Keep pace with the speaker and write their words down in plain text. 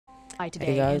today,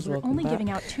 Hey guys, and we're welcome only back. giving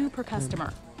out 2 per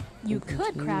customer. You Welcome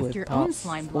could to craft with your part own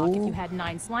slime block if 4. you had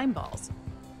 9 slime balls.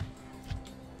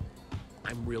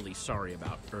 I'm really sorry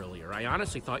about earlier. I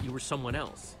honestly thought you were someone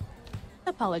else.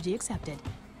 Apology accepted.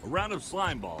 A round of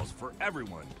slime balls for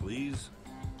everyone, please.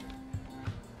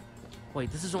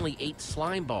 Wait, this is only 8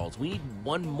 slime balls. We need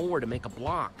 1 more to make a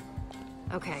block.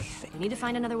 Okay, we need to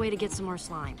find another way to get some more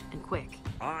slime, and quick.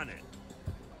 On it.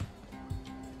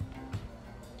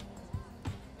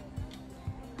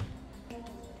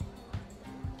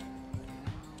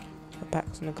 The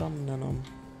backs and the gun none on.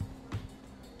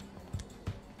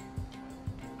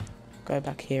 Go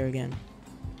back here again.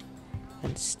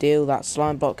 And steal that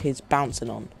slime block he's bouncing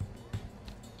on.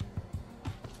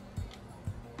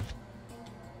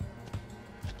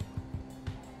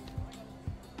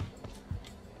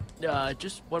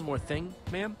 Just one more thing,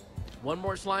 ma'am. 1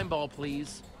 more slime ball,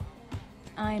 please.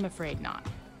 I'm afraid not.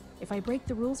 If I break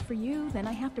the rules for you, then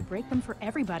I have to break them for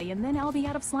everybody, and then I'll be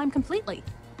out of slime completely.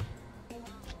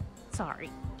 Sorry.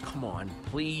 Come on,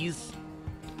 please.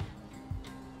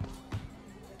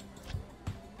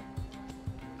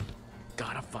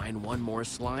 Gotta find 1 more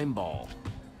slime ball.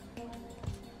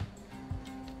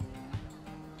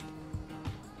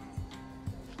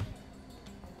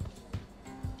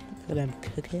 Look at them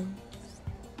cookies.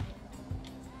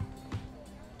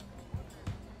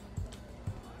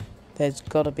 There's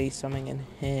gotta be something in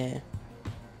here.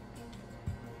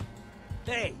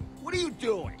 Hey, what are you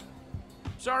doing?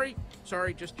 Sorry,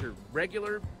 just your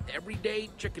regular, everyday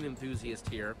chicken enthusiast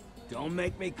here. Don't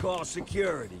make me call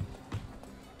security.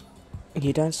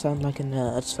 You don't sound like a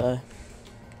nerd, so.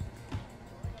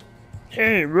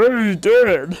 Hey, what are you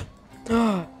doing?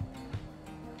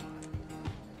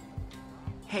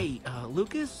 Hey,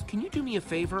 Lucas, can you do me a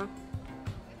favor?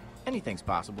 Anything's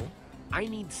possible. I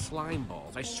need slime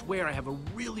balls. I swear I have a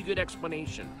really good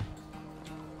explanation.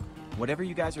 Whatever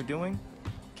you guys are doing,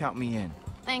 count me in.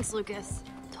 Thanks, Lucas.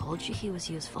 Told you he was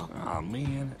useful. Oh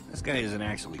man, this guy isn't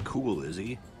actually cool, is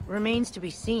he? Remains to be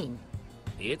seen.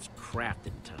 It's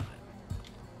crafting time.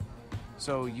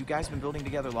 So, you guys been building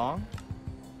together long?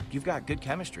 You've got good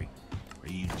chemistry.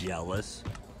 Are you jealous?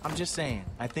 I'm just saying,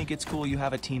 I think it's cool you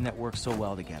have a team that works so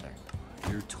well together.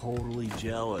 You're totally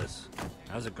jealous.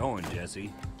 How's it going,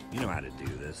 Jesse? You know how to do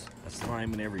this. A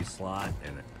slime in every slot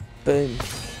and a... Boom.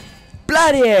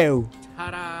 Bloody hell!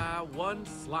 Ta-da! 1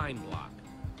 slime block.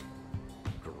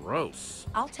 Gross.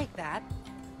 I'll take that.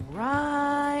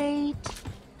 Right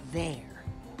there.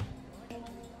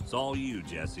 It's all you,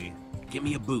 Jesse. Give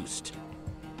me a boost.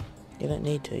 You don't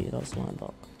need to, you got a slime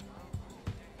block.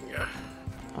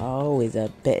 Oh, he's a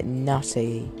bit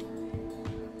nutty.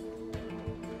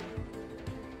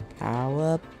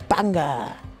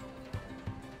 Cowabunga!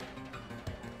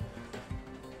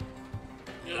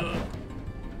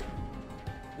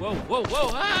 Whoa, whoa, whoa!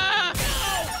 Ah!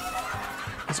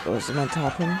 That's what was meant to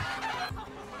happen.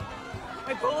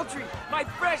 My poultry! My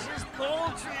precious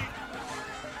poultry!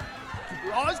 Keep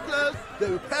your eyes closed, they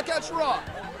will peck at you raw.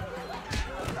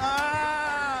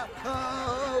 Ah!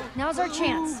 Oh! Now's our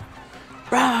chance.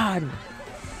 Run!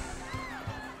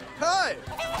 Hey!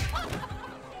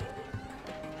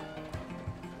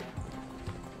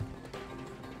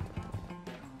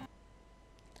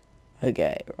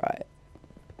 Okay, right.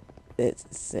 It's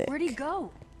sick. Where'd he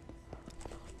go?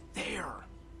 There.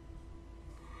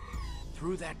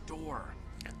 Through that door.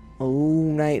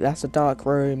 Oh, mate, that's a dark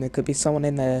room. There could be someone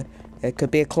in there. There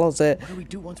could be a closet. What do we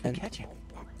do once we And- catch him?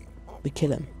 We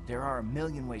kill him. There are a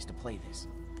million ways to play this.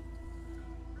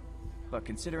 But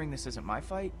considering this isn't my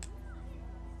fight,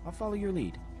 I'll follow your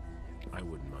lead. I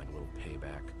wouldn't mind a little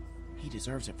payback. He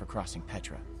deserves it for crossing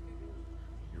Petra.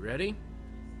 You ready?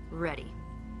 Ready.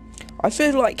 I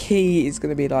feel like he is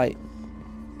gonna be like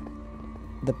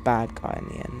the bad guy in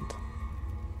the end.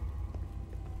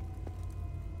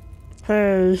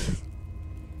 Hey.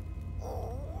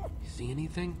 You see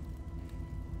anything?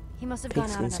 He must have gone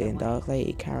Pigs out can another see in way. dark. They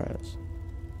eat carrots.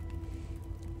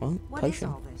 Well, What is potion.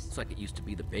 all this? Looks like it used to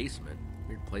be the basement.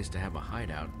 Weird place to have a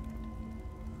hideout.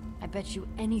 I bet you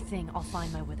anything I'll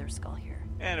find my wither skull here.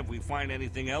 And if we find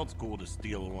anything else cool to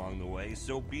steal along the way,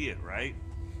 so be it, right?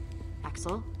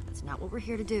 Axel, that's not what we're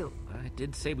here to do. I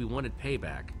did say we wanted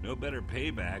payback. No better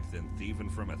payback than thieving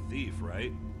from a thief,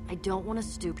 right? I don't want to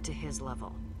stoop to his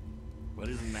level. But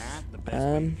isn't that the best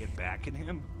way to get back at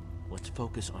him? Let's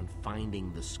focus on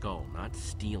finding the skull, not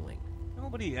stealing.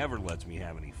 Nobody ever lets me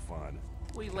have any fun.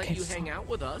 We let you hang out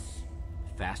with us.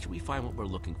 The faster we find what we're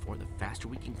looking for, the faster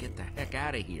we can get the heck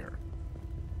out of here.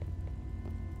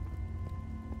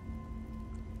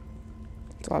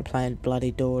 It's like playing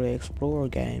bloody Dora Explorer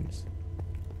games.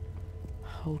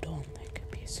 Hold on, there could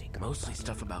be a secret. Mostly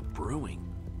stuff about brewing.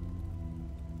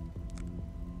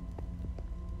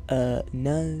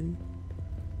 No.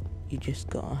 You just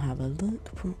gotta have a look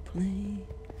properly.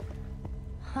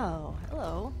 Oh,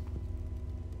 hello.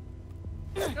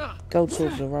 Gold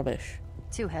swords are rubbish.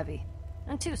 Too heavy.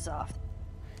 And too soft.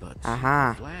 But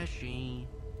Aha. super flashy.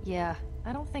 Yeah,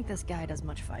 I don't think this guy does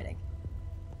much fighting.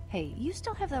 Hey, you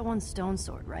still have that one stone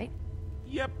sword, right?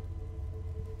 Yep.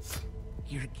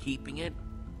 You're keeping it?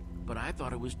 But I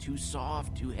thought it was too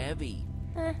soft, too heavy.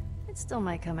 It still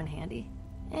might come in handy.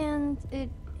 And it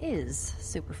is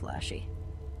super flashy.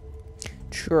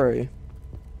 True.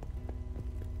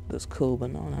 That's cool,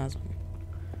 but no one has one.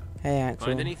 Hey, Axel.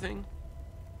 Find anything?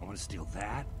 I want to steal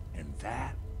that and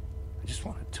that. I just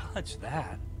want to touch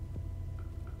that.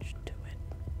 Just do it.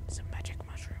 It's a magic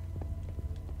mushroom.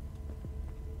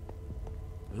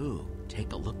 Ooh,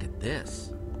 take a look at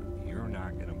this. You're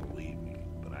not gonna believe me,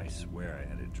 but I swear I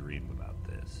had a dream about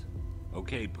this.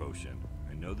 Okay, Potion.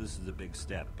 I know this is a big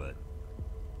step, but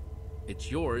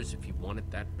It's yours if you want it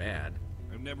that bad.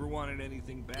 I've never wanted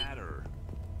anything badder.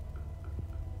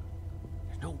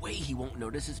 There's no way he won't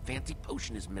notice his fancy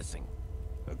potion is missing.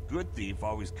 A good thief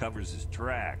always covers his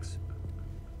tracks.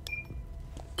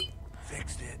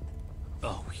 Fixed it.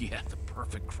 Oh yeah, the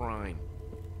perfect crime.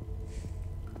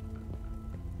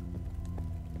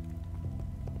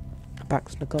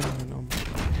 Back's the gun on.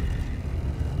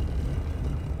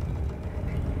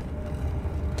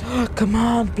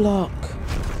 Command block!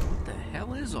 What the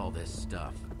hell is all this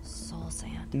stuff? Soul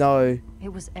sand. No, It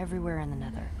was everywhere in the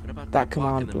nether. What about that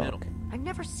block in command the block. middle? I've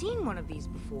never seen one of these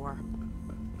before.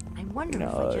 I wonder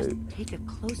if No. I just take a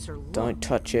closer look. Don't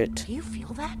touch it. Do you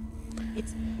feel that?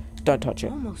 It's Don't touch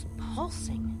it. almost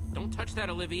pulsing. Don't touch that,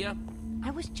 Olivia. I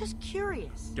was just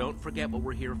curious. Don't forget what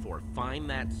we're here for. Find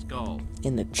that skull.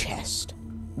 In the chest.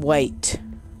 Wait.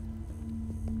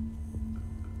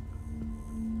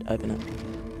 Open it.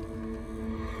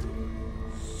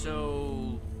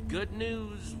 So, good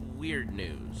news, weird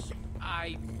news.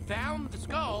 I found the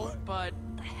skull, but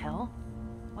The hell?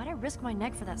 Why'd I risk my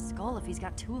neck for that skull if he's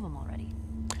got two of them already?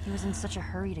 He was in such a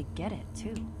hurry to get it,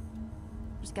 too.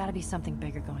 There's gotta be something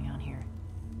bigger going on here.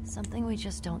 Something we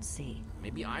just don't see.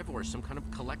 maybe Ivor's some kind of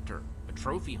collector, a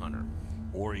trophy hunter.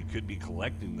 Or he could be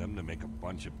collecting them to make a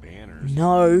bunch of banners.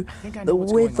 No, I think I the know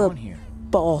what's going Wither on here.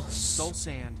 boss. Soul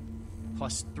sand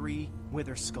plus 3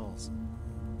 wither skulls.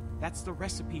 That's the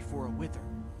recipe for a wither.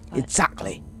 But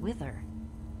Exactly. a wither.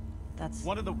 That's...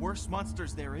 One of the worst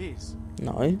monsters there is.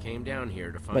 No. Came down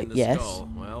here to find Wait, the yes. skull.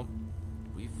 Well,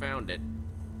 we found it.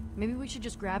 Maybe we should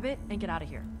just grab it and get out of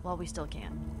here, while we still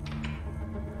can.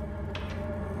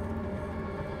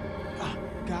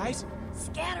 Guys,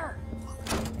 Scatter!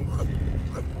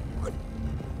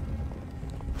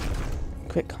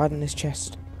 Quick, hide in his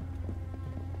chest.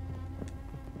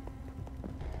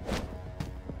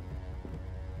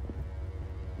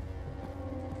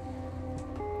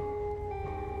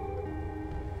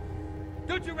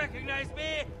 Don't you recognize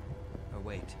me? Oh,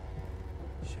 wait.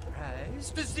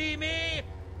 Surprised to see me?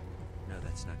 No,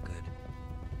 that's not good.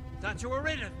 Thought you were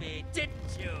rid of me,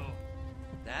 didn't you?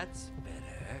 That's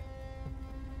better.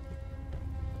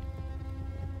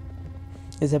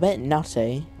 It's a bit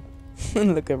nutty.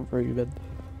 Look at Ruben.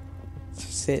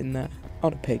 Just sitting there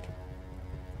on a pig.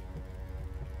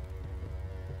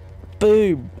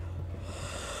 Boom!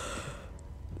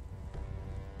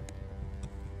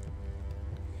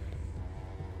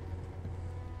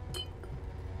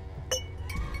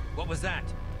 What was that?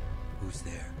 Who's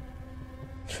there?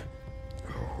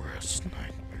 Your worst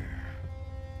nightmare.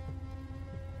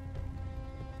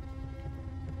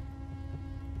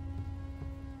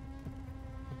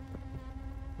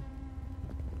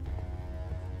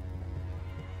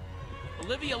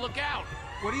 Olivia, look out!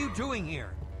 What are you doing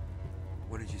here?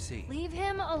 What did you see? Leave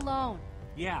him alone.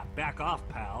 Yeah, back off,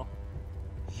 pal.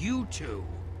 You two.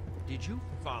 Did you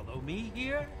follow me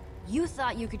here? You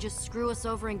thought you could just screw us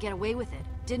over and get away with it,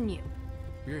 didn't you?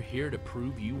 We're here to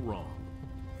prove you wrong.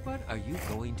 What are you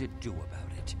going to do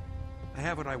about it? I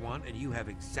have what I want, and you have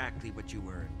exactly what you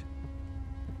earned.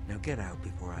 Now get out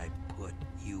before I put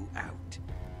you out.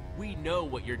 We know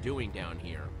what you're doing down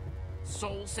here.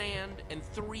 Soul sand and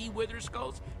 3 wither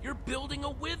skulls? You're building a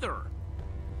wither!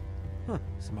 Huh,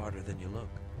 smarter than you look.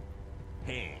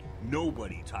 Hey,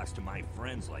 nobody talks to my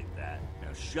friends like that.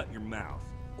 Now shut your mouth,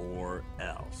 or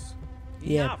else.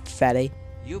 Yeah, Enough! fatty.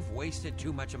 You've wasted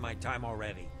too much of my time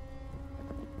already.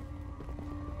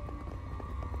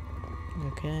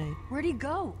 Okay. Where'd he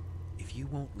go? If you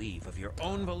won't leave of your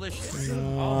own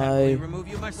volition, No. I'll happily remove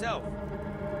you myself.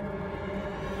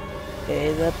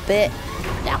 It's a bit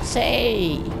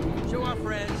nutty. Show to our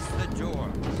friends, the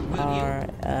dwarves. Will you?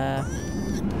 Alright,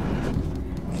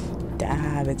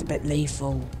 damn, it's a bit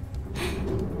lethal.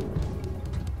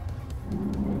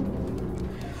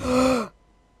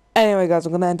 Anyway, guys,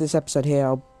 I'm gonna end this episode here.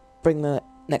 I'll bring the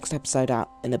next episode out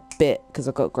in a bit because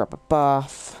I've got to grab a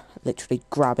bath, literally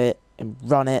grab it and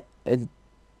run it and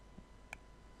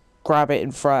grab it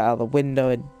and throw it out the window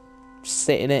and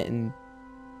sit in it and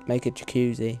make a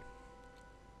jacuzzi.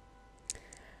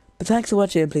 But thanks for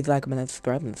watching, please like, comment and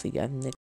subscribe and see you guys next